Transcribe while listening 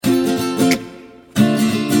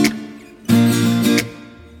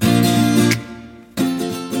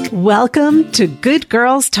Welcome to Good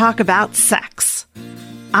Girls Talk About Sex.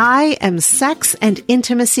 I am sex and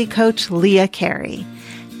intimacy coach Leah Carey,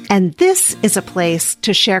 and this is a place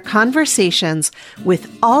to share conversations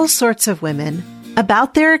with all sorts of women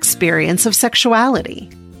about their experience of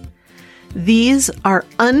sexuality. These are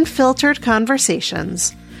unfiltered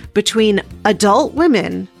conversations between adult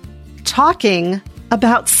women talking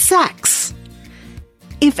about sex.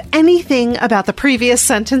 If anything about the previous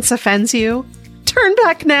sentence offends you, turn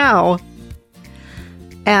back now.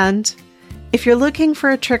 And if you're looking for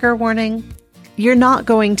a trigger warning, you're not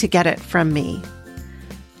going to get it from me.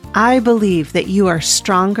 I believe that you are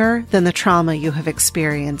stronger than the trauma you have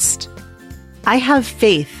experienced. I have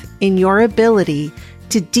faith in your ability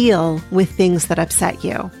to deal with things that upset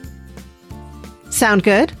you. Sound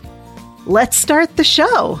good? Let's start the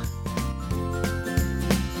show.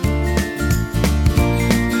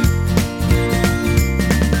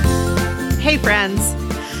 Hey friends,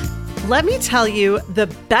 let me tell you the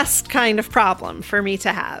best kind of problem for me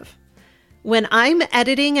to have. When I'm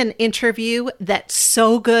editing an interview that's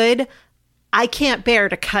so good, I can't bear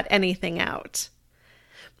to cut anything out.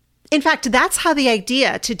 In fact, that's how the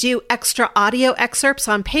idea to do extra audio excerpts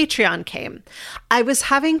on Patreon came. I was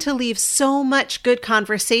having to leave so much good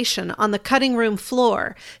conversation on the cutting room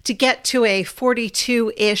floor to get to a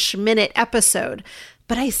 42-ish minute episode,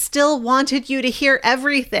 but I still wanted you to hear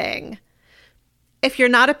everything. If you're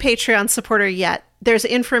not a Patreon supporter yet, there's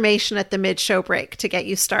information at the mid-show break to get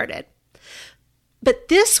you started. But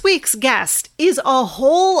this week's guest is a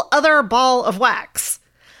whole other ball of wax.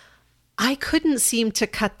 I couldn't seem to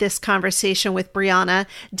cut this conversation with Brianna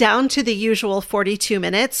down to the usual 42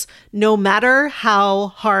 minutes, no matter how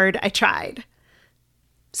hard I tried.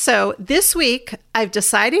 So this week, I've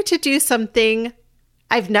decided to do something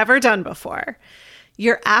I've never done before.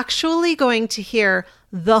 You're actually going to hear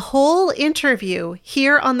the whole interview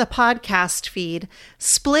here on the podcast feed,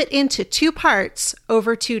 split into two parts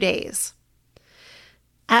over 2 days.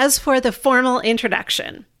 As for the formal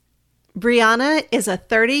introduction, Brianna is a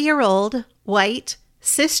 30-year-old, white,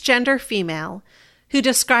 cisgender female who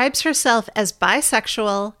describes herself as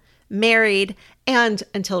bisexual, married, and,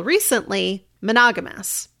 until recently,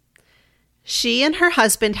 monogamous. She and her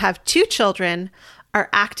husband have 2 children, are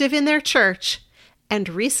active in their church, and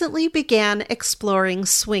recently began exploring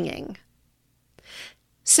swinging.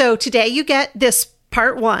 So today you get this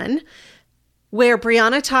part 1, where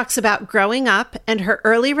Brianna talks about growing up and her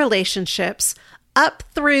early relationships up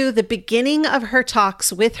through the beginning of her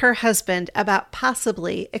talks with her husband about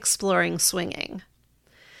possibly exploring swinging.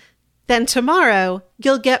 Then tomorrow,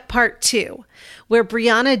 you'll get part 2, where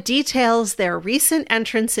Brianna details their recent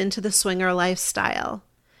entrance into the swinger lifestyle.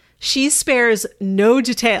 She spares no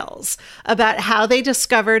details about how they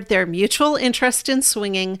discovered their mutual interest in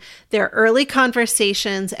swinging, their early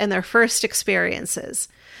conversations, and their first experiences.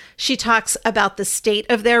 She talks about the state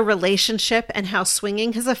of their relationship and how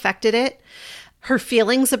swinging has affected it, her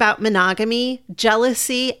feelings about monogamy,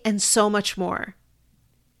 jealousy, and so much more.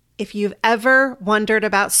 If you've ever wondered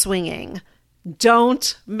about swinging,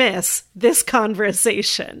 don't miss this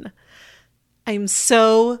conversation. I'm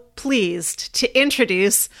so pleased to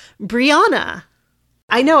introduce Brianna.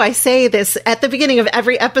 I know I say this at the beginning of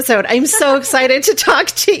every episode. I'm so excited to talk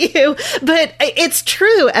to you, but it's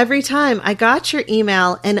true every time. I got your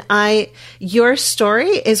email and your story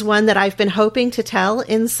is one that I've been hoping to tell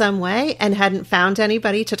in some way and hadn't found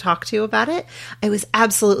anybody to talk to about it. I was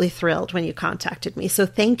absolutely thrilled when you contacted me. So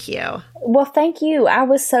thank you. Well, thank you. I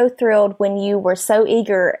was so thrilled when you were so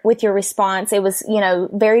eager with your response. It was,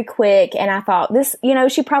 very quick. And I thought this,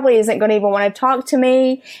 she probably isn't going to even want to talk to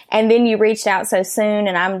me. And then you reached out so soon.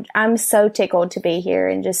 And I'm so tickled to be here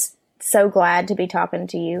and just so glad to be talking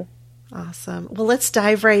to you. Awesome. Well, let's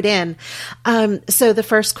dive right in. So the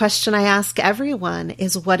first question I ask everyone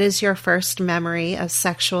is, what is your first memory of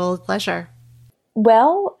sexual pleasure?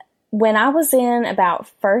 Well, when I was in about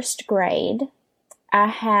first grade, I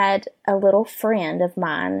had a little friend of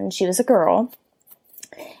mine, and she was a girl,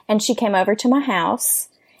 and she came over to my house,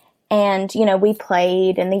 and, we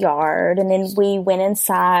played in the yard, and then we went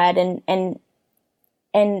inside, and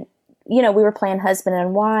we were playing husband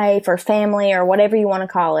and wife or family or whatever you want to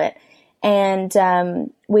call it, and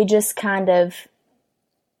we just kind of,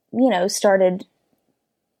 started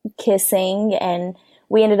kissing, and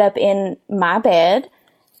we ended up in my bed.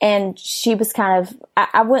 And she was kind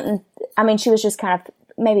of, she was just kind of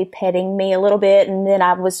maybe petting me a little bit. And then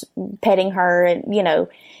I was petting her and,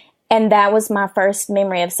 and that was my first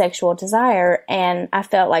memory of sexual desire. And I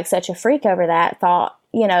felt like such a freak over that, thought,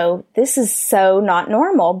 this is so not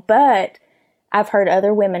normal. But I've heard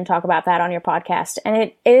other women talk about that on your podcast. And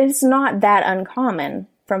it is not that uncommon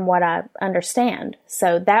from what I understand.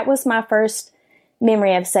 So that was my first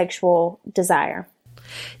memory of sexual desire.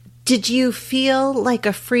 Did you feel like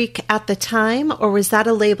a freak at the time, or was that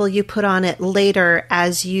a label you put on it later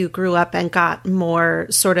as you grew up and got more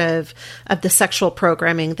sort of the sexual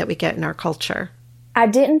programming that we get in our culture? I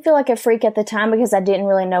didn't feel like a freak at the time because I didn't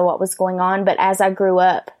really know what was going on. But as I grew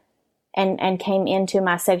up and came into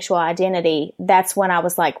my sexual identity, that's when I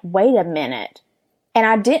was like, wait a minute. And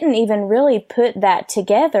I didn't even really put that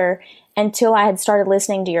together until I had started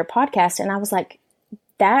listening to your podcast. And I was like,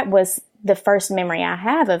 that was the first memory I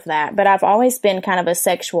have of that. But I've always been kind of a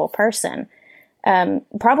sexual person.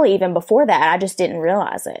 Probably even before that, I just didn't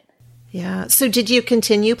realize it. Yeah. So did you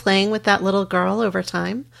continue playing with that little girl over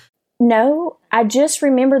time? No, I just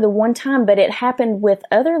remember the one time, but it happened with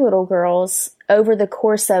other little girls over the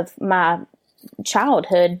course of my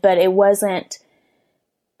childhood, but it wasn't,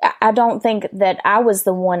 I don't think that I was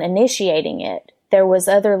the one initiating it. There was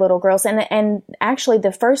other little girls, and actually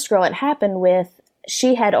the first girl it happened with,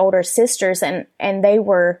 she had older sisters, and they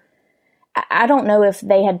were, I don't know if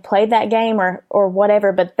they had played that game or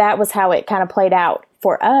whatever, but that was how it kind of played out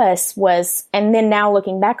for us was, and then now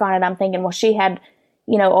looking back on it, I'm thinking, well, she had,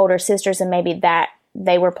 older sisters, and maybe that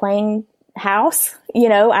they were playing house,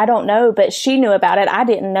 I don't know, but she knew about it. I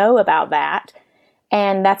didn't know about that.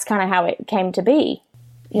 And that's kind of how it came to be,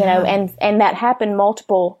 and that happened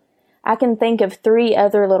multiple, I can think of 3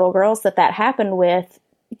 other little girls that happened with,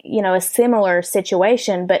 a similar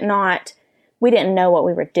situation, but not, we didn't know what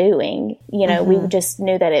we were doing. We just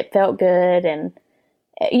knew that it felt good, and,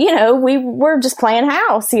 we were just playing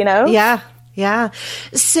house, Yeah. Yeah.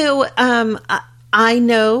 So, I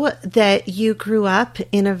know that you grew up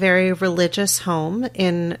in a very religious home,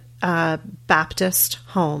 in a Baptist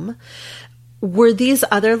home. Were these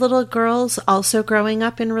other little girls also growing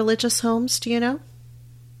up in religious homes? Do you know?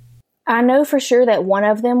 I know for sure that one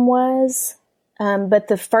of them was, but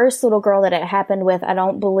the first little girl that it happened with, I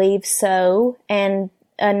don't believe so. And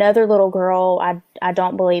another little girl, I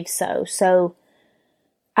don't believe so. So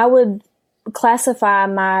I would classify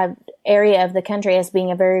my area of the country as being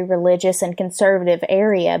a very religious and conservative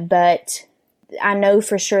area, but I know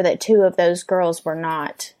for sure that 2 of those girls were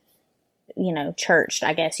not, churched,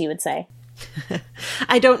 I guess you would say.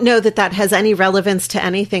 I don't know that has any relevance to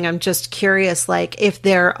anything. I'm just curious, like, if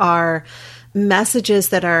there are messages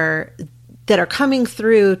that are coming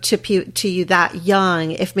through to you that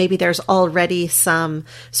young, if maybe there's already some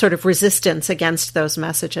sort of resistance against those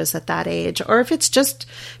messages at that age, or if it's just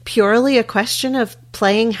purely a question of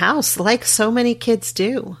playing house like so many kids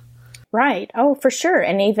do. Right. Oh, for sure.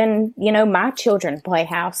 And even, my children play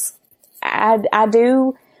house. I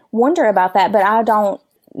do wonder about that, but I don't,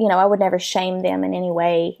 I would never shame them in any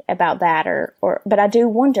way about that but I do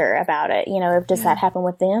wonder about it, if does that happen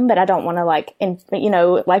with them, but I don't want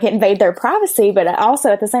to invade their privacy. But also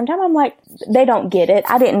at the same time, I'm like, they don't get it.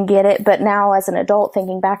 I didn't get it. But now as an adult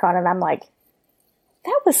thinking back on it, I'm like,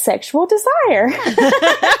 that was sexual desire.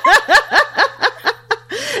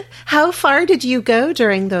 How far did you go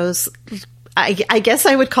during those? I guess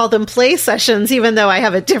I would call them play sessions, even though I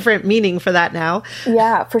have a different meaning for that now.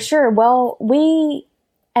 Yeah, for sure. Well,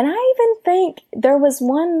 and I even think there was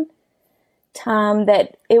one time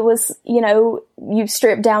that it was, you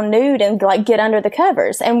strip down nude and get under the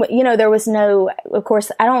covers. And, there was no, of course,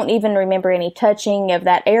 I don't even remember any touching of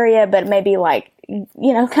that area, but maybe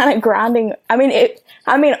kind of grinding.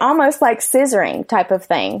 Almost like scissoring type of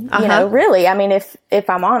thing, really. If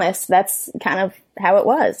I'm honest, that's kind of how it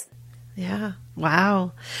was. Yeah.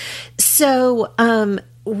 Wow. So,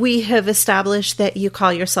 we have established that you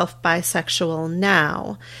call yourself bisexual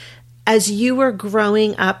now. As you were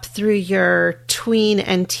growing up through your tween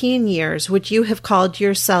and teen years, would you have called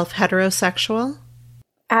yourself heterosexual?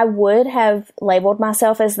 I would have labeled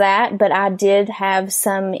myself as that, but I did have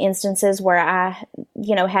some instances where I,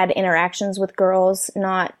 had interactions with girls,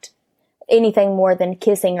 not anything more than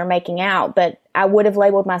kissing or making out, but I would have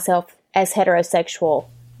labeled myself as heterosexual.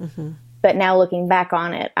 Mm-hmm. But now looking back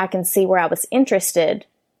on it, I can see where I was interested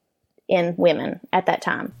in women at that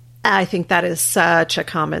time. I think that is such a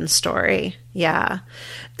common story. Yeah.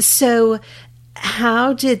 So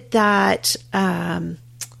how did that,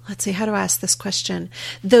 let's see, how do I ask this question?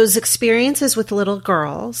 Those experiences with little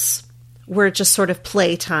girls were just sort of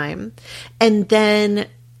playtime. And then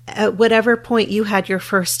at whatever point you had your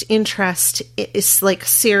first interest, it's like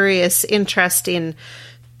serious interest in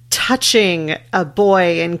touching a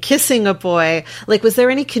boy and kissing a boy. Like, was there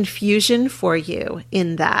any confusion for you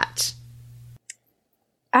in that?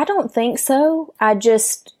 I don't think so. I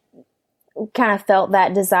just kind of felt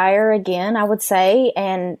that desire again, I would say.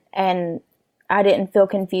 And I didn't feel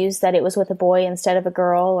confused that it was with a boy instead of a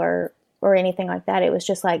girl or anything like that. It was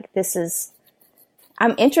just like,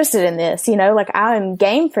 I'm interested in this, like I'm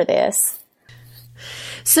game for this.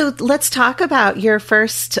 So let's talk about your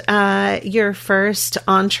first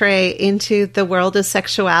entree into the world of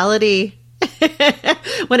sexuality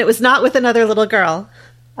when it was not with another little girl.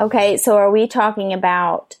 Okay, so are we talking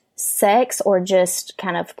about sex or just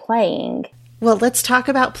kind of playing? Well, let's talk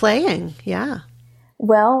about playing. Yeah.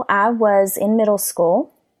 Well, I was in middle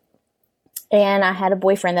school and I had a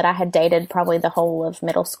boyfriend that I had dated probably the whole of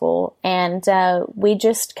middle school. And we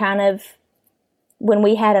just kind of, when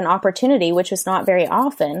we had an opportunity, which was not very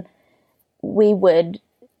often, we would,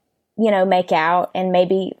 make out and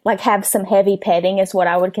maybe like have some heavy petting is what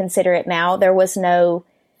I would consider it now. There was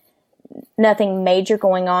nothing major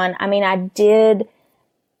going on. I mean, I did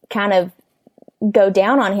kind of go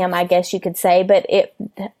down on him, I guess you could say, but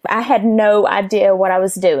I had no idea what I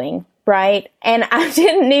was doing, right? And I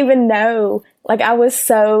didn't even know, like I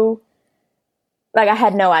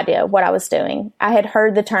had no idea what I was doing. I had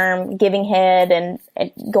heard the term giving head and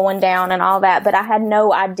going down and all that, but I had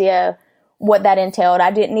no idea what that entailed. I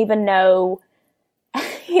didn't even know,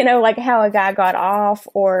 like how a guy got off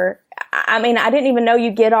I didn't even know you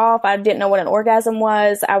get off. I didn't know what an orgasm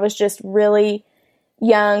was. I was just really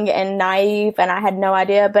young and naive and I had no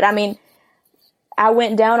idea. But I mean, I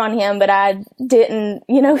went down on him, but I didn't,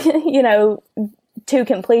 to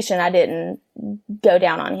completion, I didn't go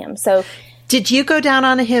down on him. So did you go down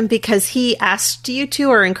on him because he asked you to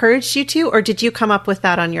or encouraged you to, or did you come up with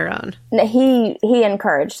that on your own? He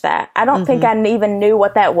encouraged that. I don't think I even knew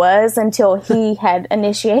what that was until he had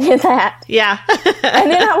initiated that. Yeah.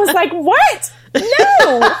 And then I was like, what?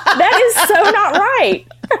 No, that is so not right.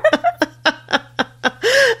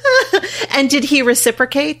 And did he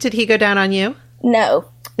reciprocate? Did he go down on you? No.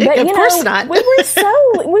 But, of course not. we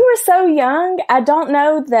were so young. I don't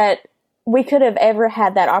know that we could have ever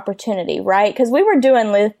had that opportunity, right? Because we were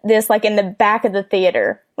doing this like in the back of the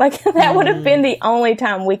theater. Like that would have been the only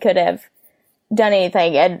time we could have done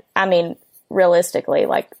anything. And I mean, realistically,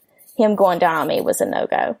 like him going down on me was a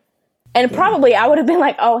no-go. And probably I would have been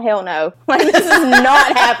like, oh, hell no. Like this is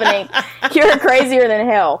not happening. You're crazier than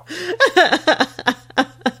hell.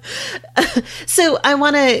 So I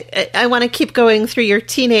want to keep going through your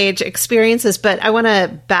teenage experiences, but I want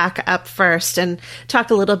to back up first and talk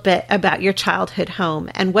a little bit about your childhood home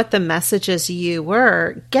and what the messages you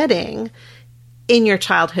were getting in your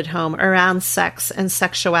childhood home around sex and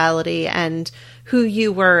sexuality and who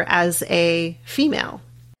you were as a female.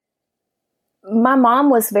 My mom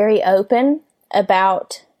was very open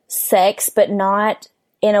about sex, but not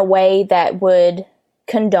in a way that would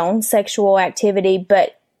condone sexual activity,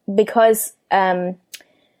 but because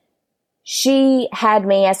she had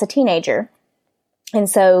me as a teenager. And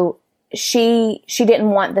so she didn't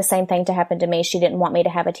want the same thing to happen to me. She didn't want me to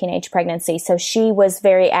have a teenage pregnancy. So she was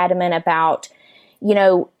very adamant about,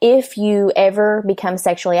 if you ever become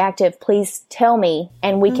sexually active, please tell me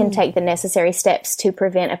and we can take the necessary steps to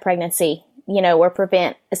prevent a pregnancy, or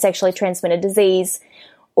prevent a sexually transmitted disease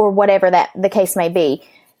or whatever that the case may be.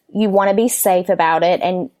 You want to be safe about it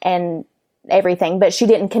and everything, but she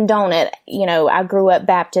didn't condone it. I grew up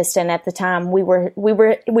Baptist, and at the time we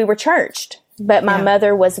were churched, but my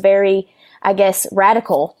mother was very, I guess,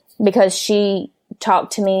 radical because she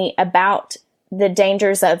talked to me about the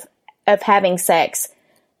dangers of having sex,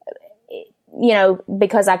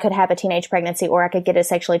 because I could have a teenage pregnancy or I could get a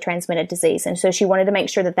sexually transmitted disease. And so she wanted to make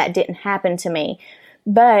sure that didn't happen to me.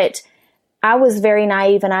 But I was very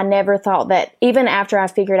naive, and I never thought that, even after I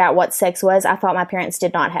figured out what sex was, I thought my parents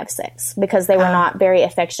did not have sex because they were not very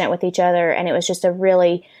affectionate with each other. And it was just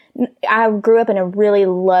I grew up in a really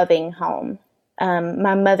loving home.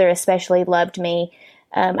 My mother especially loved me.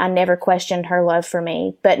 I never questioned her love for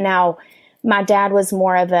me. But now my dad was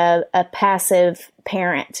more of a passive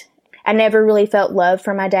parent. I never really felt love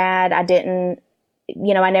for my dad. I didn't,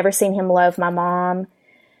 I never seen him love my mom.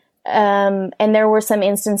 And there were some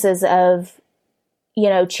instances of,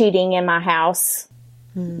 cheating in my house,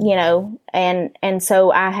 and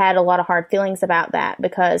so I had a lot of hard feelings about that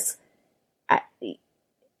because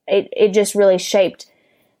it just really shaped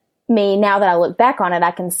me. Now that I look back on it,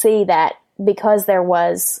 I can see that because there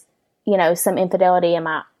was, some infidelity in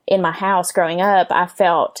my house growing up, I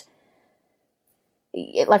felt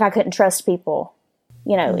like I couldn't trust people.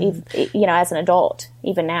 As an adult,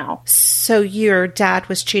 even now. So your dad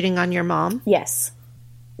was cheating on your mom? Yes.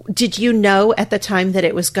 Did you know at the time that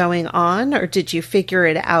it was going on, or did you figure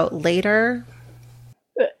it out later?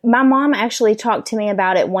 My mom actually talked to me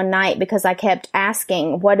about it one night because I kept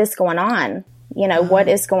asking, what is going on? What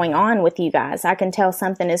is going on with you guys? I can tell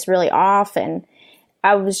something is really off. And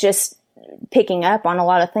I was just picking up on a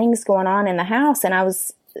lot of things going on in the house, and I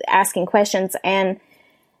was asking questions, and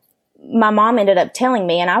my mom ended up telling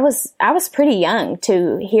me, and I was pretty young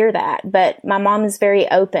to hear that, but my mom is very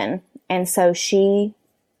open. And so she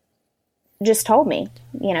just told me,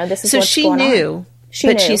 this is what's going on. So she knew,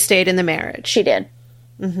 but she stayed in the marriage. She did.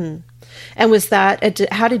 Mm-hmm. And was that,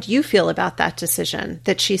 how did you feel about that decision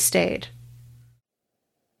that she stayed?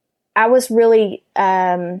 I was really,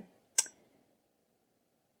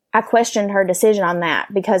 I questioned her decision on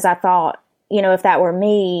that, because I thought, if that were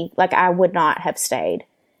me, like, I would not have stayed,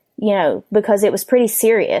 because it was pretty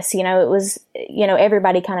serious. It was,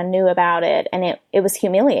 everybody kind of knew about it, and it was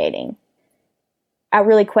humiliating. I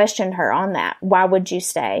really questioned her on that. Why would you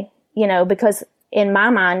stay? Because in my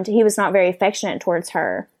mind, he was not very affectionate towards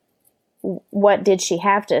her. What did she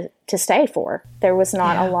have to stay for? There was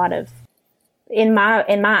not a lot of, in my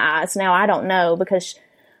eyes. Now, I don't know, because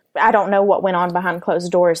I don't know what went on behind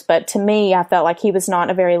closed doors, but to me, I felt like he was not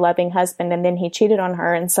a very loving husband, and then he cheated on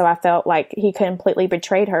her. And so I felt like he completely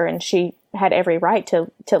betrayed her, and she had every right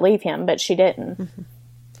to leave him, but she didn't. Mm-hmm.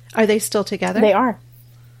 Are they still together? They are.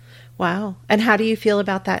 Wow. And how do you feel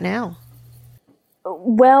about that now?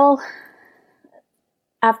 Well,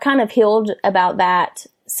 I've kind of healed about that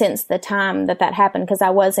since the time that happened, because I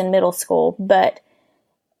was in middle school, but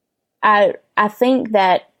I think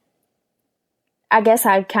that, I guess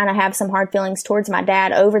I kind of have some hard feelings towards my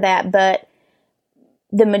dad over that, but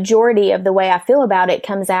the majority of the way I feel about it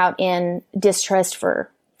comes out in distrust for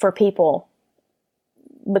people,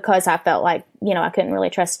 because I felt like, I couldn't really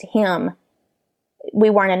trust him. We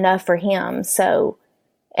weren't enough for him. So,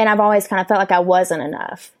 and I've always kind of felt like I wasn't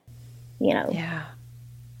enough, Yeah.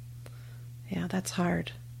 Yeah, that's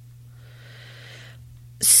hard.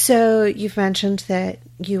 So you've mentioned that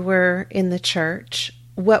you were in the church.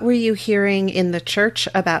 What were you hearing in the church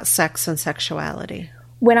about sex and sexuality?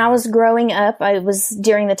 When I was growing up, I was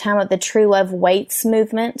during the time of the True Love Waits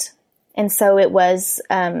movement. And so it was,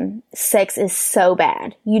 sex is so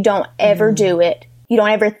bad. You don't ever do it. You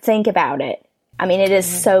don't ever think about it. I mean, it is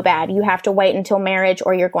so bad. You have to wait until marriage,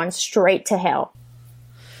 or you're going straight to hell.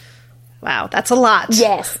 Wow, that's a lot.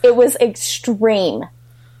 Yes, it was extreme.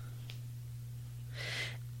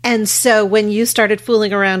 And so when you started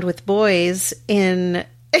fooling around with boys in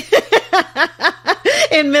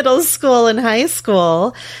in middle school and high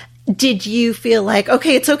school, did you feel like,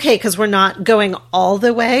 okay, it's okay because we're not going all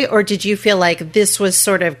the way? Or did you feel like this was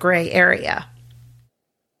sort of gray area?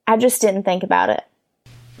 I just didn't think about it.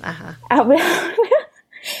 Uh-huh.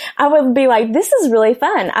 I would be like, this is really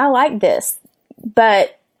fun. I like this.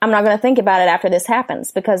 But I'm not going to think about it after this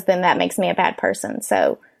happens, because then that makes me a bad person.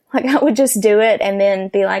 So, like, I would just do it and then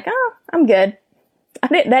be like, oh, I'm good.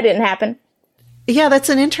 That didn't happen. Yeah, that's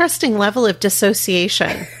an interesting level of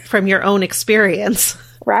dissociation from your own experience.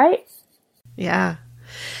 Right? Yeah.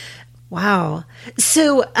 Wow.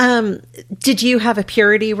 So, did you have a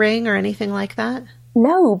purity ring or anything like that?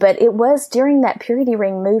 No, but it was during that purity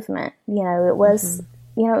ring movement. It was, it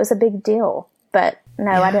was a big deal. But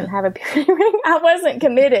no, I didn't have a purity ring. I wasn't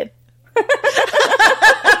committed.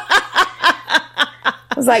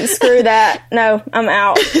 I was like, screw that. No, I'm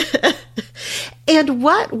out. And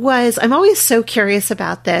I'm always so curious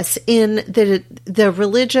about this, in the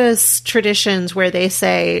religious traditions where they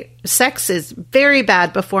say sex is very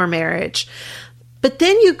bad before marriage, but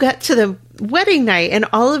then you get to the wedding night and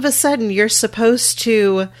all of a sudden you're supposed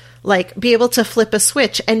to like be able to flip a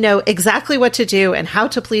switch and know exactly what to do and how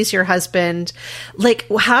to please your husband. Like,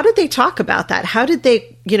 how did they talk about that? How did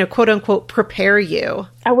they, quote unquote, prepare you?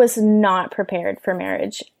 I was not prepared for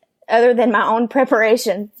marriage, other than my own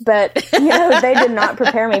preparation. But, they did not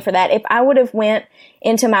prepare me for that. If I would have went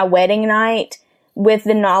into my wedding night with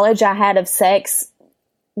the knowledge I had of sex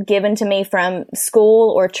given to me from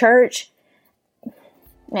school or church,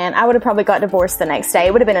 man, I would have probably got divorced the next day.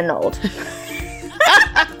 It would have been annulled.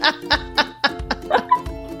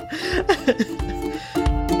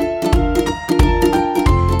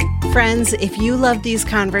 Friends, if you love these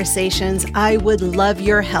conversations, I would love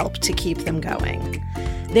your help to keep them going.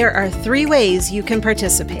 There are 3 ways you can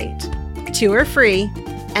participate. 2 are free,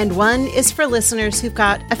 and 1 is for listeners who've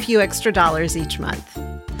got a few extra dollars each month.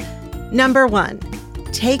 Number 1,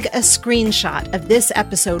 take a screenshot of this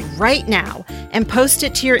episode right now and post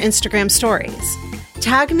it to your Instagram stories.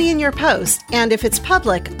 Tag me in your post, and if it's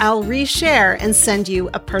public, I'll reshare and send you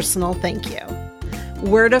a personal thank you.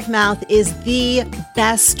 Word of mouth is the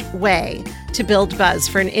best way to build buzz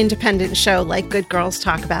for an independent show like Good Girls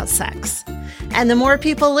Talk About Sex. And the more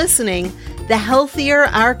people listening, the healthier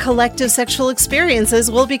our collective sexual experiences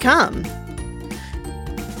will become.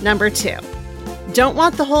 Number 2, don't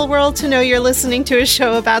want the whole world to know you're listening to a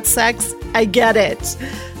show about sex? I get it.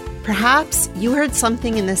 Perhaps you heard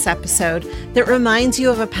something in this episode that reminds you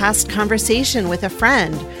of a past conversation with a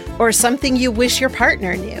friend or something you wish your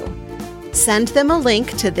partner knew. Send them a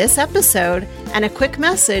link to this episode and a quick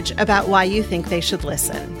message about why you think they should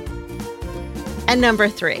listen. And number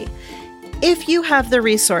 3, if you have the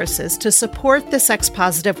resources to support the sex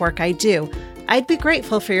positive work I do, I'd be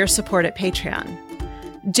grateful for your support at Patreon.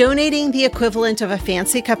 Donating the equivalent of a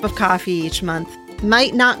fancy cup of coffee each month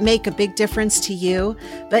might not make a big difference to you,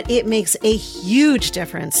 but it makes a huge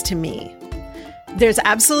difference to me. There's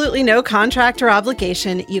absolutely no contract or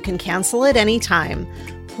obligation. You can cancel at any time.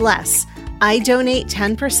 Plus, I donate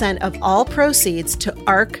 10% of all proceeds to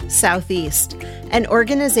ARC Southeast, an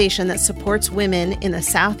organization that supports women in the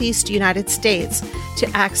Southeast United States to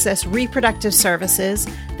access reproductive services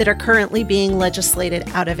that are currently being legislated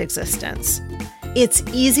out of existence. It's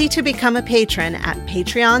easy to become a patron at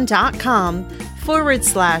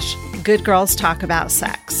patreon.com/Good Girls Talk About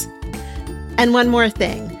Sex. And one more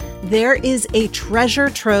thing. There is a treasure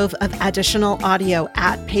trove of additional audio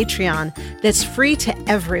at Patreon that's free to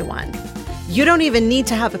everyone. You don't even need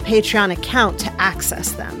to have a Patreon account to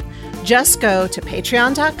access them. Just go to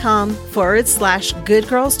patreon.com/Good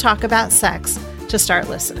Girls Talk About Sex to start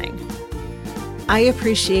listening. I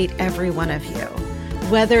appreciate every one of you.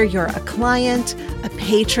 Whether you're a client, a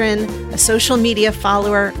patron, a social media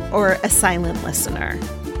follower, or a silent listener,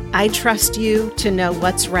 I trust you to know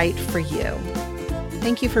what's right for you.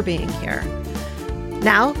 Thank you for being here.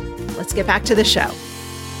 Now, let's get back to the show.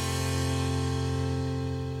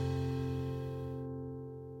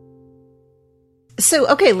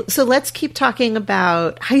 So let's keep talking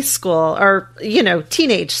about high school or,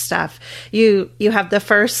 teenage stuff. You have the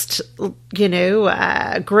first,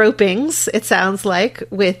 gropings, it sounds like,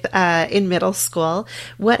 in middle school.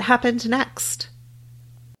 What happened next?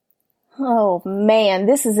 Oh, man,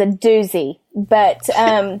 this is a doozy. But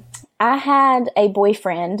I had a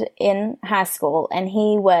boyfriend in high school, and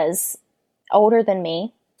he was older than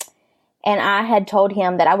me. And I had told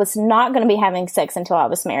him that I was not going to be having sex until I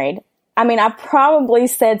was married. I mean, I probably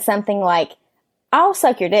said something like, I'll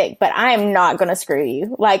suck your dick, but I am not going to screw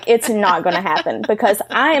you. Like, it's not going to happen because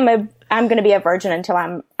I'm going to be a virgin until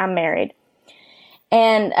I'm married.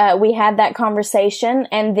 And we had that conversation.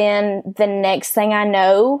 And then the next thing I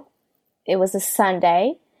know, it was a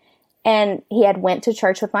Sunday, and he had went to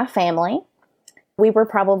church with my family. We were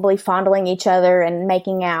probably fondling each other and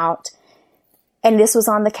making out. And this was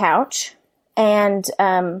on the couch. And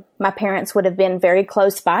my parents would have been very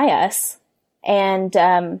close by us. And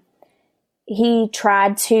he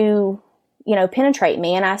tried to, penetrate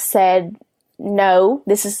me. And I said, no,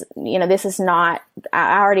 this is not,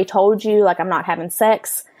 I already told you, like, I'm not having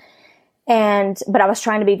sex. But I was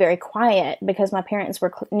trying to be very quiet because my parents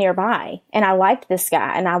were nearby. And I liked this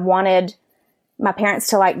guy. And I wanted my parents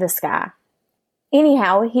to like this guy.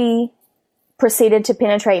 Anyhow, he proceeded to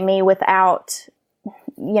penetrate me without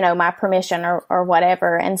my permission or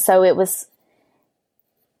whatever. And so it was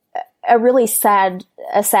a really sad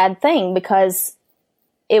thing because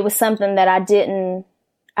it was something that I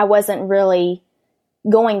wasn't really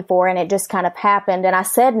going for, and it just kind of happened. And I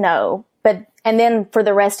said no, and then for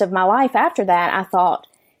the rest of my life after that, I thought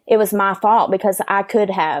it was my fault because I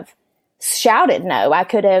could have shouted no. I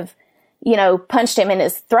could have, punched him in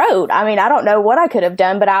his throat. I mean, I don't know what I could have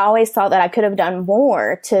done, but I always thought that I could have done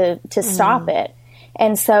more to stop it.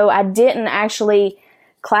 And so I didn't actually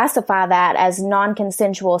classify that as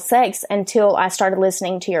non-consensual sex until I started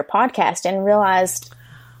listening to your podcast and realized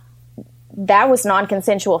that was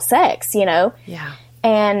non-consensual sex, Yeah.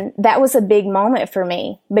 And that was a big moment for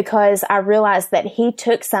me because I realized that he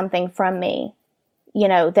took something from me,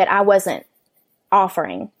 that I wasn't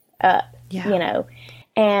offering up,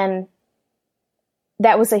 and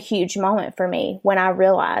that was a huge moment for me when I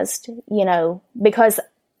realized, because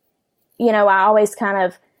I always kind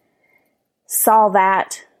of saw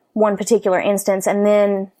that one particular instance, and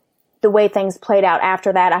then the way things played out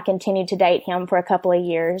after that, I continued to date him for a couple of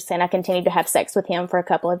years, and I continued to have sex with him for a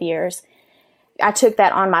couple of years. I took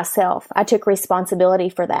that on myself. I took responsibility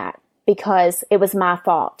for that because it was my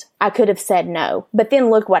fault. I could have said no, but then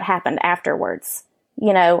look what happened afterwards.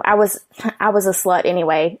 I was a slut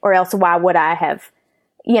anyway, or else why would I have,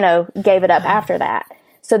 gave it up after that?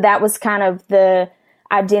 So that was kind of the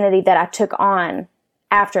identity that I took on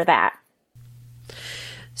after that.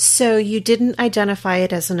 So you didn't identify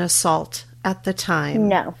it as an assault at the time?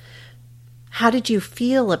 No. How did you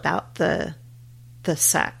feel about the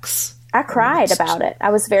sex? I cried about it. I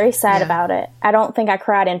was very sad about it. I don't think I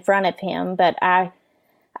cried in front of him, but I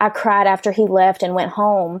I cried after he left and went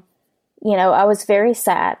home. You know, I was very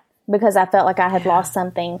sad because I felt like I had lost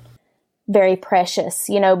something very precious,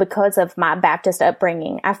 you know, because of my Baptist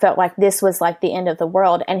upbringing. I felt like this was like the end of the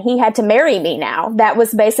world, and he had to marry me now. That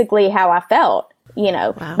was basically how I felt, you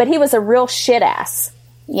know. Wow. But he was a real shit ass,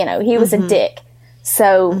 you know, he was a dick.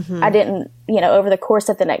 So I didn't, you know, over the course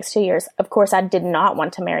of the next 2 years, of course, I did not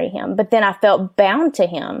want to marry him. But then I felt bound to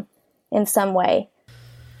him in some way.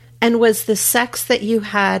 And was the sex that you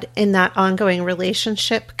had in that ongoing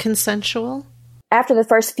relationship consensual? After the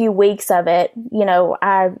first few weeks of it, you know,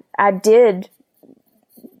 I did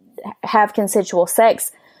have consensual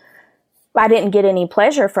sex. I didn't get any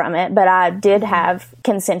pleasure from it, but I did have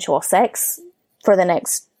consensual sex for the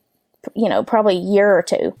next, you know, probably year or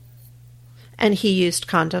two. And he used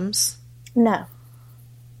condoms? No.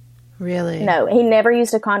 Really? No, he never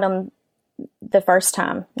used a condom the first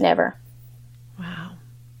time. Never. Wow.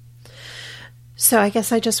 So I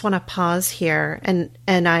guess I just want to pause here, and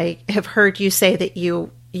I have heard you say that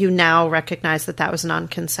you now recognize that that was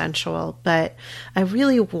non-consensual, but I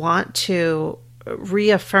really want to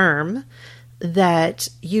reaffirm that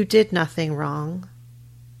you did nothing wrong,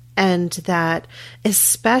 and that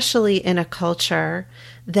especially in a culture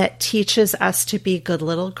that teaches us to be good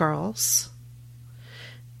little girls,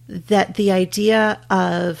 that the idea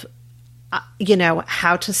of you know,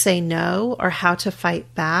 how to say no or how to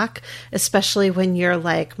fight back, especially when you're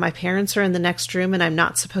like, my parents are in the next room and I'm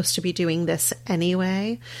not supposed to be doing this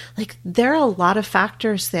anyway. Like, there are a lot of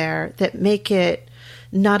factors there that make it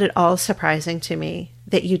not at all surprising to me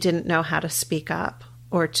that you didn't know how to speak up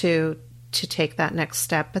or to take that next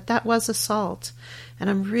step. But that was assault. And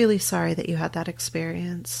I'm really sorry that you had that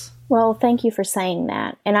experience. Well, thank you for saying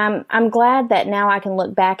that. And I'm glad that now I can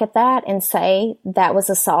look back at that and say that was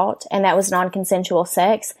assault and that was non-consensual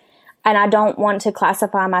sex. And I don't want to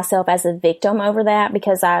classify myself as a victim over that,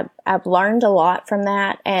 because I've learned a lot from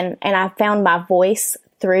that, and I found my voice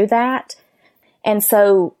through that. And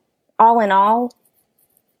so all in all,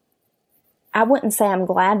 I wouldn't say I'm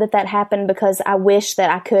glad that that happened, because I wish that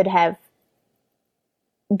I could have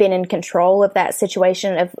been in control of that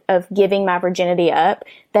situation of giving my virginity up,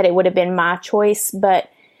 that it would have been my choice. But,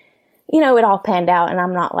 you know, it all panned out and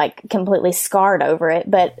I'm not like completely scarred over it.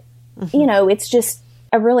 But, you know, it's just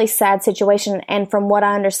a really sad situation. And from what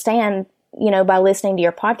I understand, you know, by listening to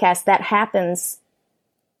your podcast, that happens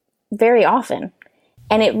very often.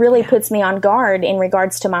 And it really puts me on guard in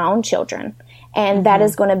regards to my own children. And that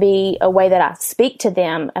is going to be a way that I speak to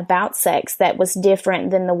them about sex that was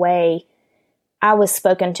different than the way I was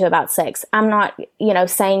spoken to about sex. I'm not, you know,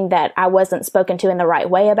 saying that I wasn't spoken to in the right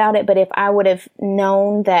way about it, but if I would have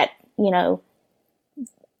known that, you know,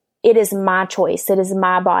 it is my choice, it is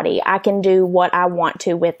my body, I can do what I want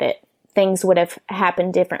to with it, things would have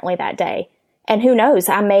happened differently that day. And who knows,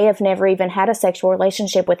 I may have never even had a sexual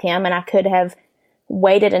relationship with him, and I could have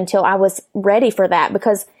waited until I was ready for that,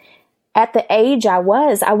 because at the age I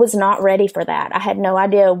was not ready for that. I had no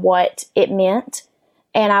idea what it meant.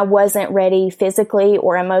 And I wasn't ready physically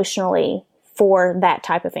or emotionally for that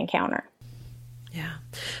type of encounter. Yeah.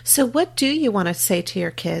 So what do you want to say to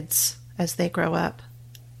your kids as they grow up?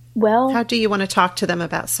 Well, how do you want to talk to them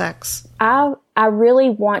about sex? I really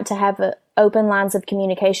want to have open lines of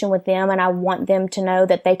communication with them, and I want them to know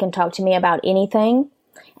that they can talk to me about anything.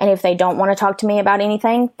 And if they don't want to talk to me about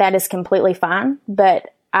anything, that is completely fine.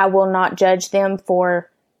 But I will not judge them for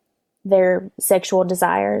their sexual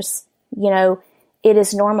desires. You know, it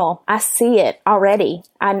is normal. I see it already.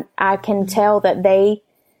 I can tell that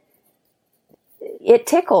it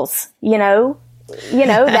tickles, you know,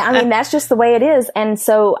 I mean, that's just the way it is. And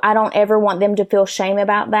so I don't ever want them to feel shame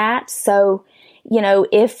about that. So, you know,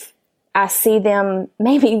 if I see them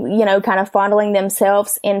maybe, you know, kind of fondling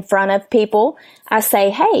themselves in front of people, I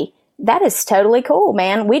say, hey, that is totally cool,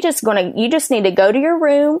 man. You just need to go to your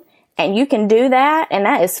room and you can do that. And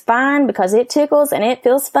that is fine, because it tickles and it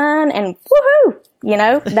feels fun and woohoo. You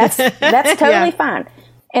know, that's totally fine.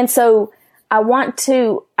 And so I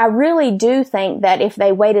really do think that if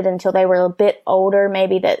they waited until they were a bit older,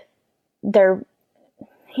 maybe that their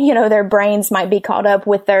brains might be caught up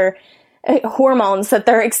with their hormones that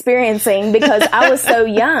they're experiencing, because I was so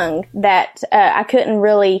young that I couldn't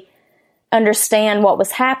really understand what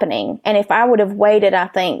was happening. And if I would have waited, I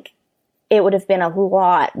think it would have been a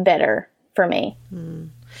lot better for me.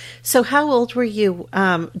 So how old were you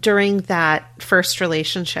during that first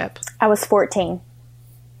relationship? I was 14.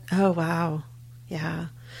 Oh, wow. Yeah.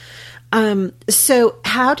 So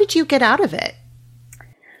how did you get out of it?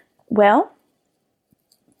 Well,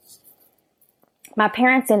 my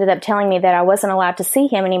parents ended up telling me that I wasn't allowed to see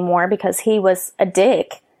him anymore because he was a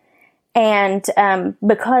dick. And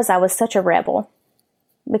because I was such a rebel,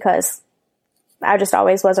 because I just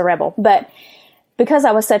always was a rebel, but because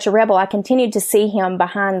I was such a rebel, I continued to see him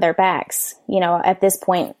behind their backs. At this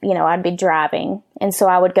point, I'd be driving, and so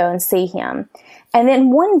I would go and see him. And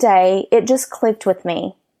then one day, it just clicked with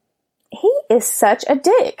me. He is such a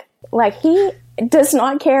dick. Like, he does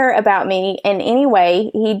not care about me in any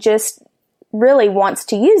way. He just really wants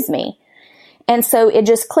to use me. And so it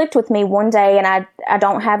just clicked with me one day, and I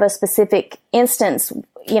don't have a specific instance,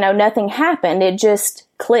 nothing happened. It just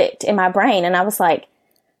clicked in my brain, and I was like,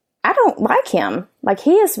 I don't like him. Like,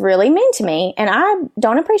 he is really mean to me, and I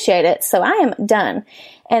don't appreciate it, so I am done.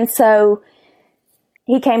 And so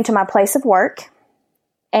he came to my place of work,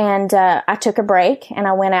 and I took a break, and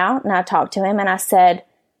I went out, and I talked to him, and I said,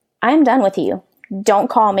 I am done with you.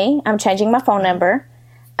 Don't call me. I'm changing my phone number.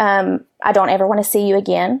 I don't ever want to see you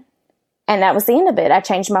again. And that was the end of it. I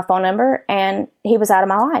changed my phone number, and he was out of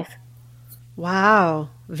my life. Wow.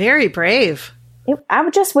 Very brave. I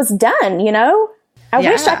just was done, I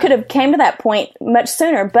wish I could have came to that point much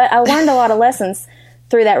sooner, but I learned a lot of lessons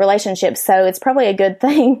through that relationship, so it's probably a good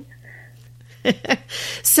thing.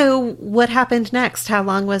 So what happened next? How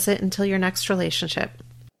long was it until your next relationship?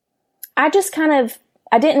 I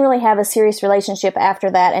didn't really have a serious relationship after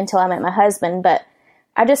that until I met my husband, but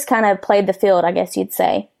I just kind of played the field, I guess you'd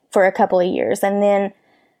say, for a couple of years. And then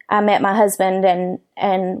I met my husband,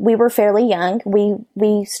 and we were fairly young.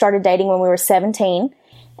 We started dating when we were 17.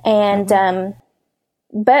 And,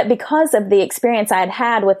 but because of the experience I had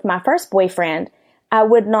had with my first boyfriend, I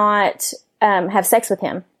would not have sex with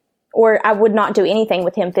him, or I would not do anything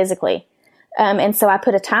with him physically. And so I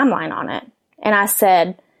put a timeline on it. And I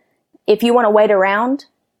said, if you want to wait around,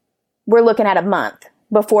 we're looking at a month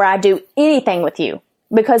before I do anything with you,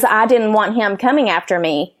 because I didn't want him coming after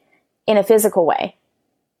me in a physical way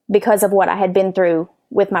because of what I had been through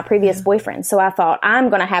with my previous boyfriend. So I thought, I'm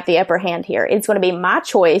going to have the upper hand here. It's going to be my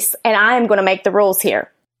choice, and I am going to make the rules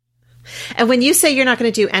here. And when you say you're not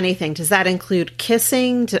going to do anything, does that include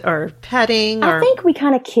kissing or petting? I think we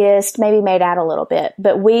kind of kissed, maybe made out a little bit,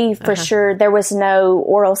 but we, for sure, there was no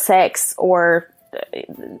oral sex or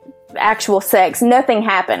actual sex. Nothing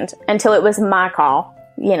happened until it was my call,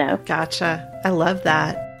 Gotcha. I love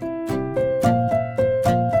that.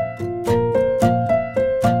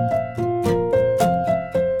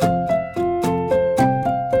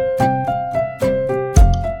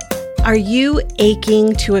 Are you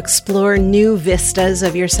aching to explore new vistas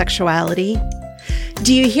of your sexuality?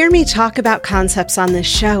 Do you hear me talk about concepts on this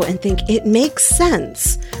show and think it makes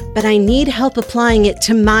sense, but I need help applying it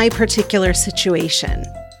to my particular situation?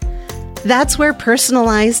 That's where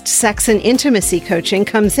personalized sex and intimacy coaching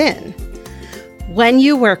comes in. When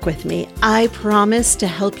you work with me, I promise to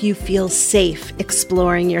help you feel safe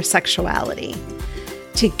exploring your sexuality.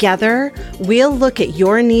 Together, we'll look at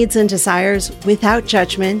your needs and desires without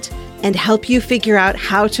judgment and help you figure out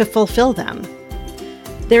how to fulfill them.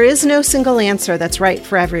 There is no single answer that's right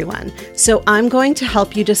for everyone, so I'm going to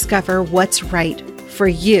help you discover what's right for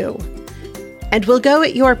you. And we'll go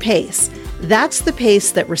at your pace. That's the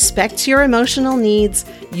pace that respects your emotional needs,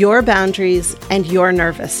 your boundaries, and your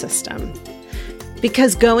nervous system.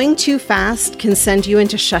 Because going too fast can send you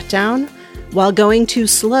into shutdown, while going too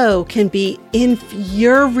slow can be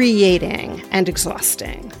infuriating and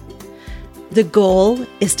exhausting. The goal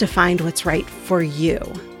is to find what's right for you.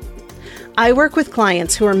 I work with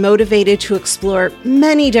clients who are motivated to explore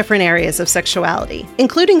many different areas of sexuality,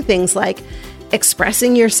 including things like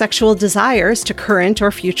expressing your sexual desires to current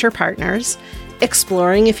or future partners,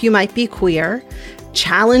 exploring if you might be queer,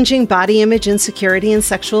 challenging body image insecurity in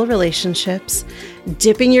sexual relationships,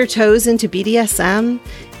 dipping your toes into BDSM,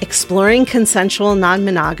 exploring consensual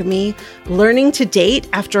non-monogamy, learning to date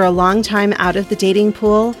after a long time out of the dating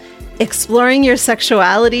pool, exploring your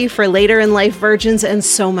sexuality for later in life virgins, and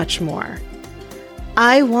so much more.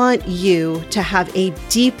 I want you to have a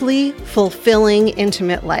deeply fulfilling,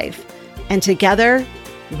 intimate life, and together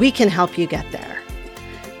we can help you get there.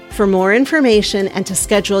 For more information and to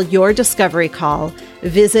schedule your discovery call,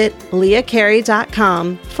 visit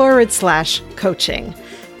leahcarey.com/coaching.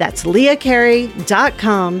 That's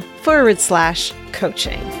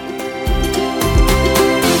leahcarey.com/coaching.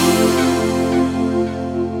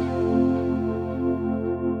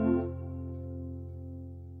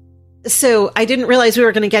 So I didn't realize we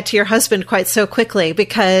were going to get to your husband quite so quickly,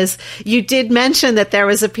 because you did mention that there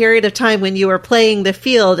was a period of time when you were playing the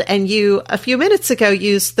field, and you, a few minutes ago,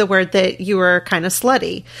 used the word that you were kind of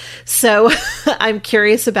slutty. So I'm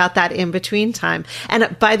curious about that in between time.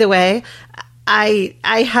 And by the way,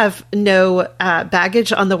 I have no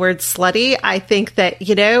baggage on the word slutty. I think that,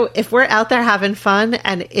 if we're out there having fun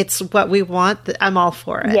and it's what we want, I'm all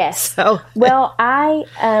for it. Yes. So. Well, I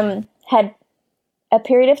had a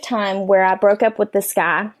period of time where I broke up with this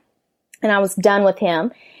guy and I was done with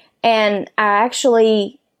him. And I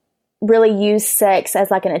actually really used sex as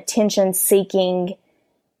like an attention-seeking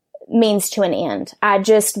means to an end. I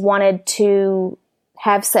just wanted to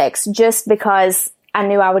have sex just because I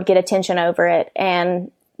knew I would get attention over it.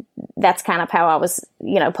 And that's kind of how I was,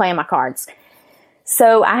 playing my cards.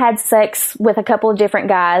 So I had sex with a couple of different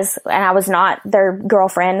guys, and I was not their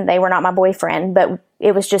girlfriend. They were not my boyfriend, but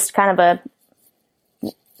it was just kind of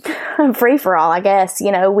a free for all, I guess.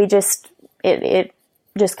 It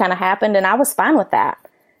just kind of happened, and I was fine with that,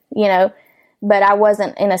 but I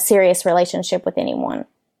wasn't in a serious relationship with anyone.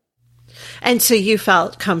 And so you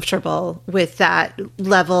felt comfortable with that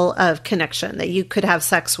level of connection, that you could have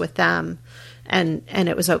sex with them and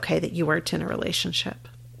it was okay that you weren't in a relationship.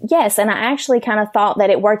 Yes. And I actually kind of thought that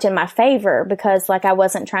it worked in my favor because I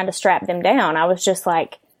wasn't trying to strap them down. I was just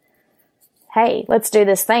like, hey, let's do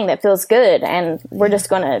this thing that feels good. And we're just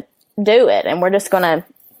going to do it. And we're just going to,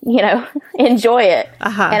 enjoy it.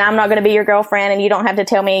 Uh-huh. And I'm not going to be your girlfriend and you don't have to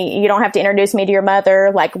tell me, you don't have to introduce me to your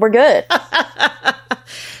mother. Like, we're good.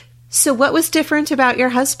 So what was different about your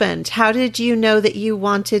husband? How did you know that you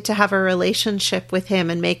wanted to have a relationship with him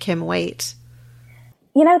and make him wait?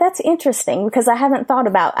 That's interesting because I hadn't thought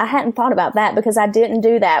about that because I didn't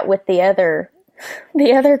do that with the other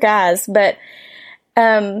guys. But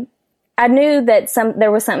I knew that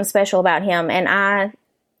there was something special about him, and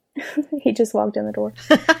he just walked in the door.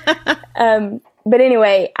 But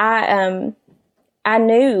anyway, I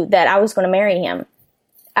knew that I was going to marry him.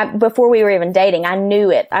 Before we were even dating, I knew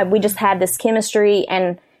it. We just had this chemistry,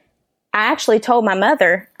 and I actually told my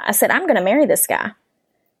mother, I said, I'm going to marry this guy.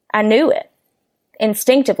 I knew it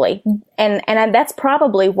instinctively. And that's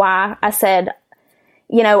probably why I said,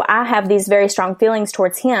 I have these very strong feelings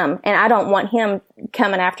towards him, and I don't want him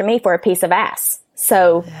coming after me for a piece of ass.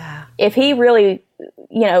 So if he really,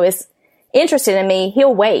 is interested in me,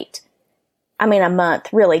 he'll wait. I mean, a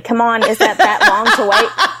month, really. Come on, is that long to wait?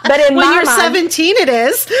 But in when my you're mind, 17, it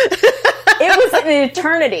is. It was an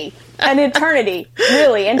eternity,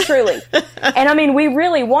 really and truly. And I mean, we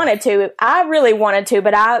really wanted to. I really wanted to,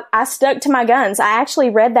 but I stuck to my guns. I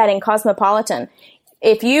actually read that in Cosmopolitan.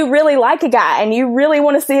 If you really like a guy and you really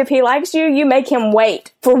want to see if he likes you, you make him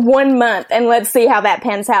wait for 1 month and let's see how that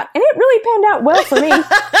pans out. And it really panned out well for me.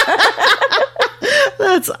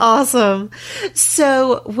 That's awesome.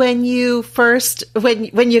 So when you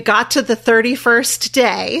when you got to the 31st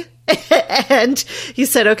day and you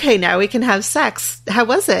said, okay, now we can have sex, how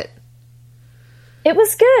was it? It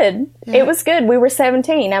was good. Yeah. It was good. We were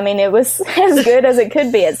 17. I mean, it was as good as it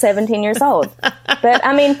could be at 17 years old. But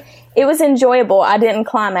I mean, it was enjoyable. I didn't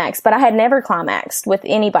climax, but I had never climaxed with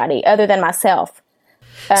anybody other than myself.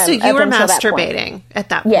 So you were masturbating at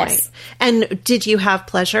that point. Yes. And did you have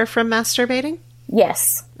pleasure from masturbating?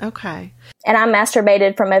 Yes. Okay. And I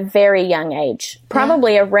masturbated from a very young age,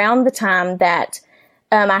 probably around the time that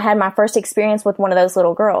I had my first experience with one of those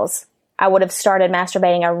little girls. I would have started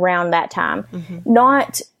masturbating around that time. Mm-hmm.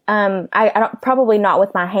 Not, I don't, probably not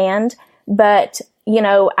with my hand, but,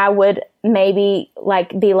 I would maybe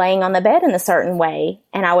be laying on the bed in a certain way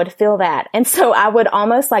and I would feel that. And so I would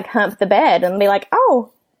almost hump the bed and be like,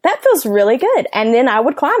 oh, that feels really good. And then I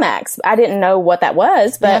would climax. I didn't know what that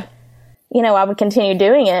was, but I would continue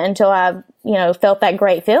doing it until I, felt that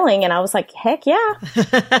great feeling. And I was like, heck yeah.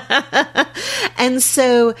 And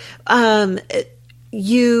so,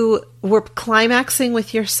 you were climaxing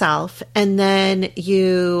with yourself and then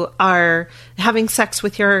you are having sex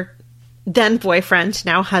with your then boyfriend,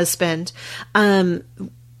 now husband.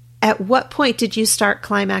 At what point did you start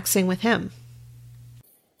climaxing with him?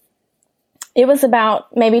 It was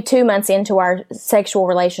about maybe 2 months into our sexual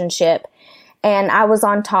relationship, and I was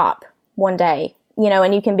on top one day,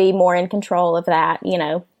 and you can be more in control of that,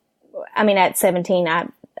 I mean, at 17, I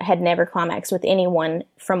had never climaxed with anyone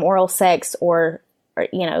from oral sex or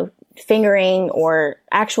fingering or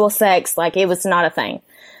actual sex. It was not a thing.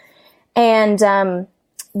 And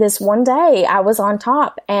this one day I was on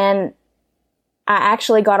top and I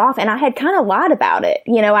actually got off, and I had kind of lied about it.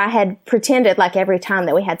 I had pretended every time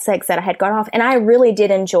that we had sex that I had got off, and I really did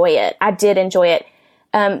enjoy it. I did enjoy it.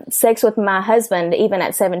 Sex with my husband, even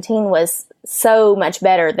at 17, was so much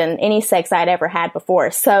better than any sex I'd ever had before.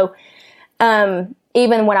 So,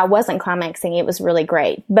 even when I wasn't climaxing, it was really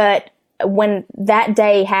great. But when that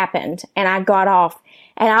day happened and I got off,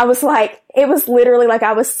 and I was it was literally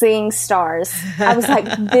I was seeing stars. I was like,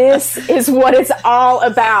 this is what it's all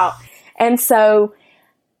about. And so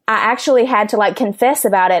I actually had to like confess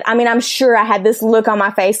about it. I mean, I'm sure I had this look on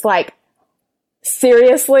my face like,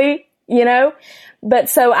 seriously, you know? But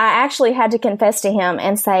so I actually had to confess to him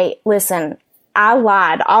and say, listen, I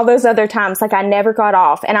lied all those other times. Like I never got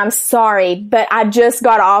off and I'm sorry, but I just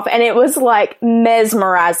got off and it was like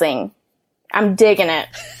mesmerizing. I'm digging it.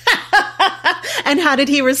 And how did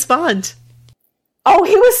he respond? Oh,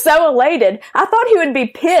 he was so elated. I thought he would be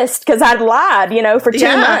pissed because I'd lied, you know, for 2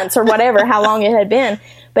 months or whatever, how long it had been.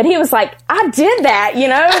 But he was like, I did that, you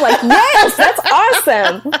know, like, yes, that's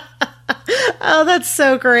awesome. Oh, that's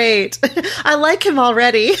so great. I like him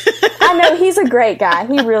already. I know, he's a great guy.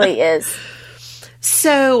 He really is.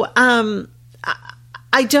 So,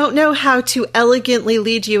 I don't know how to elegantly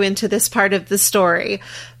lead you into this part of the story.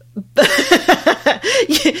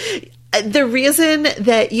 The reason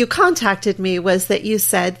that you contacted me was that you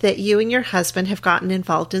said that you and your husband have gotten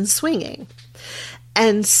involved in swinging.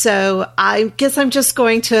 And so I guess I'm just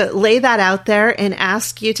going to lay that out there and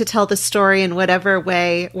ask you to tell the story in whatever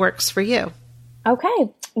way works for you. Okay.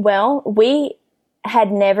 Well, we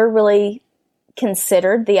had never really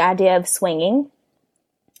considered the idea of swinging.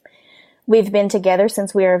 We've been together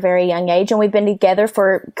since we were a very young age, and we've been together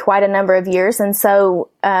for quite a number of years. And so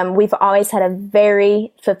we've always had a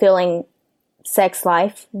very fulfilling sex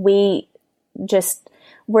life. We're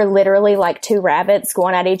literally like two rabbits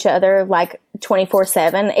going at each other like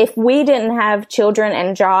 24/7. If we didn't have children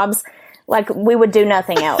and jobs, like we would do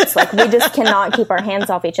nothing else. Like we just cannot keep our hands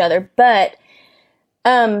off each other. But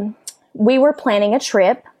we were planning a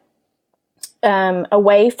trip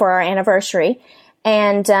away for our anniversary.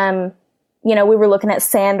 And you know, we were looking at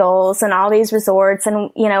Sandals and all these resorts. And,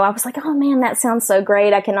 you know, I was like, oh man, that sounds so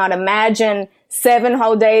great. I cannot imagine 7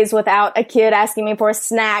 whole days without a kid asking me for a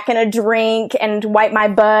snack and a drink and wipe my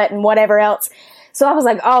butt and whatever else. So I was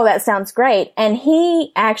like, oh, that sounds great. And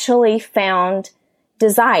he actually found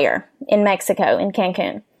Desire in Mexico, in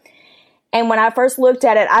Cancun. And when I first looked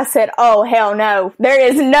at it, I said, oh, hell no. There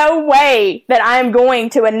is no way that I am going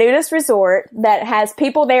to a nudist resort that has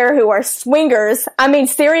people there who are swingers. I mean,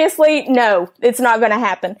 seriously, no, it's not going to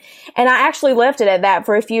happen. And I actually left it at that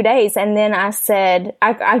for a few days. And then I said,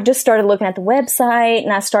 I just started looking at the website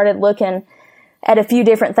and I started looking at a few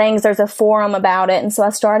different things. There's a forum about it. And so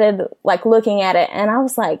I started like looking at it and I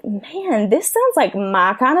was like, man, this sounds like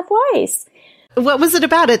my kind of place. What was it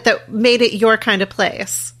about it that made it your kind of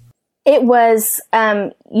place? It was,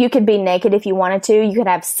 you could be naked if you wanted to. You could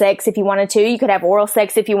have sex if you wanted to. You could have oral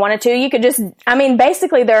sex if you wanted to. You could just, I mean,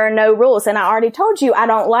 basically there are no rules. And I already told you I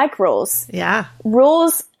don't like rules. Yeah.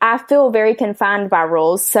 Rules, I feel very confined by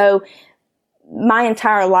rules. So my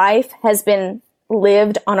entire life has been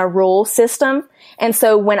lived on a rule system. And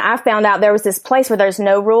so when I found out there was this place where there's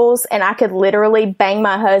no rules and I could literally bang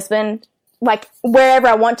my husband like wherever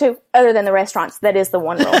I want to, other than the restaurants. That is the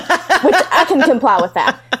one rule, which I can comply with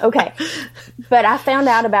that. Okay. But I found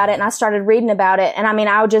out about it and I started reading about it. And I mean,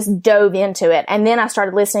 I just dove into it. And then I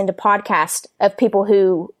started listening to podcasts of people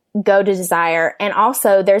who go to Desire. And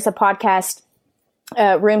also there's a podcast,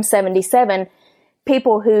 Room 77,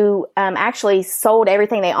 people who actually sold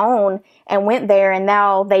everything they own and went there. And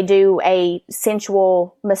now they do a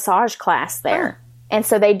sensual massage class there. Oh. And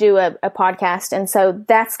so they do a podcast. And so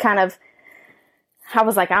that's kind of, I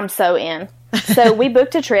was like, I'm so in. So we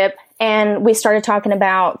booked a trip and we started talking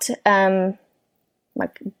about,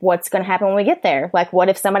 like what's going to happen when we get there? Like, what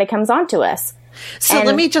if somebody comes on to us? So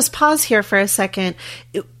let me just pause here for a second.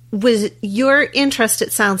 Was your interest,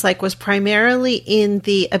 it sounds like, was primarily in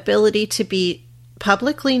the ability to be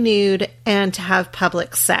publicly nude and to have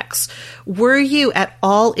public sex. Were you at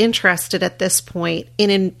all interested at this point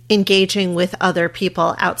in engaging with other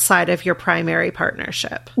people outside of your primary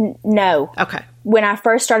partnership? No. Okay. When I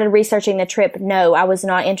first started researching the trip, no, I was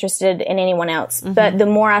not interested in anyone else. Mm-hmm. But the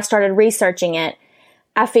more I started researching it,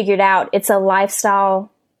 I figured out it's a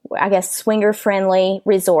lifestyle, I guess, swinger-friendly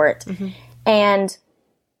resort. Mm-hmm. And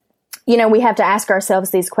you know, we have to ask ourselves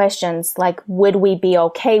these questions, like, would we be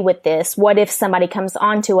okay with this? What if somebody comes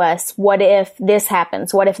on to us? What if this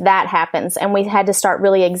happens? What if that happens? And we had to start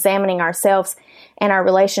really examining ourselves and our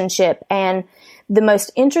relationship. And the most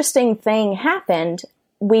interesting thing happened.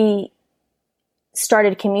 We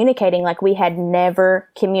started communicating like we had never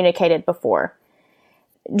communicated before.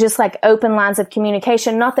 Just like open lines of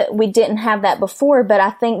communication. Not that we didn't have that before, but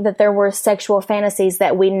I think that there were sexual fantasies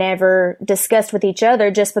that we never discussed with each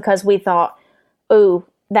other just because we thought, ooh,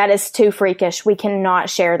 that is too freakish. We cannot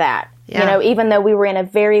share that. Yeah. You know, even though we were in a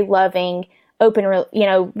very loving, open,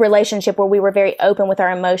 relationship where we were very open with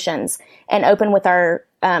our emotions and open with our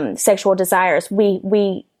sexual desires,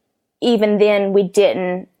 we even then we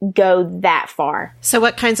didn't go that far. So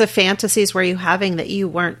what kinds of fantasies were you having that you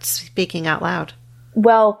weren't speaking out loud?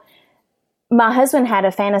 Well, my husband had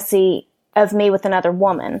a fantasy of me with another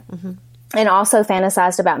woman, and also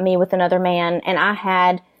fantasized about me with another man. And I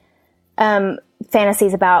had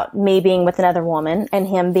fantasies about me being with another woman and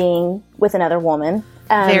him being with another woman.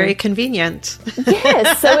 Very convenient.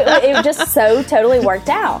 Yes. So it just so totally worked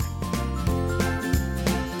out.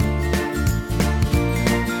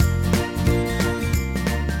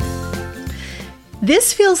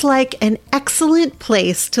 This feels like an excellent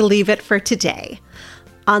place to leave it for today.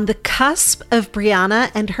 On the cusp of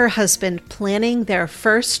Brianna and her husband planning their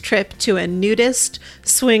first trip to a nudist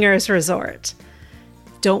swingers resort.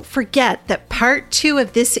 Don't forget that part 2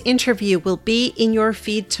 of this interview will be in your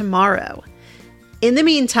feed tomorrow. In the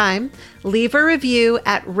meantime, leave a review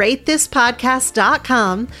at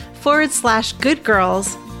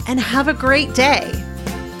ratethispodcast.com/goodgirls and have a great day.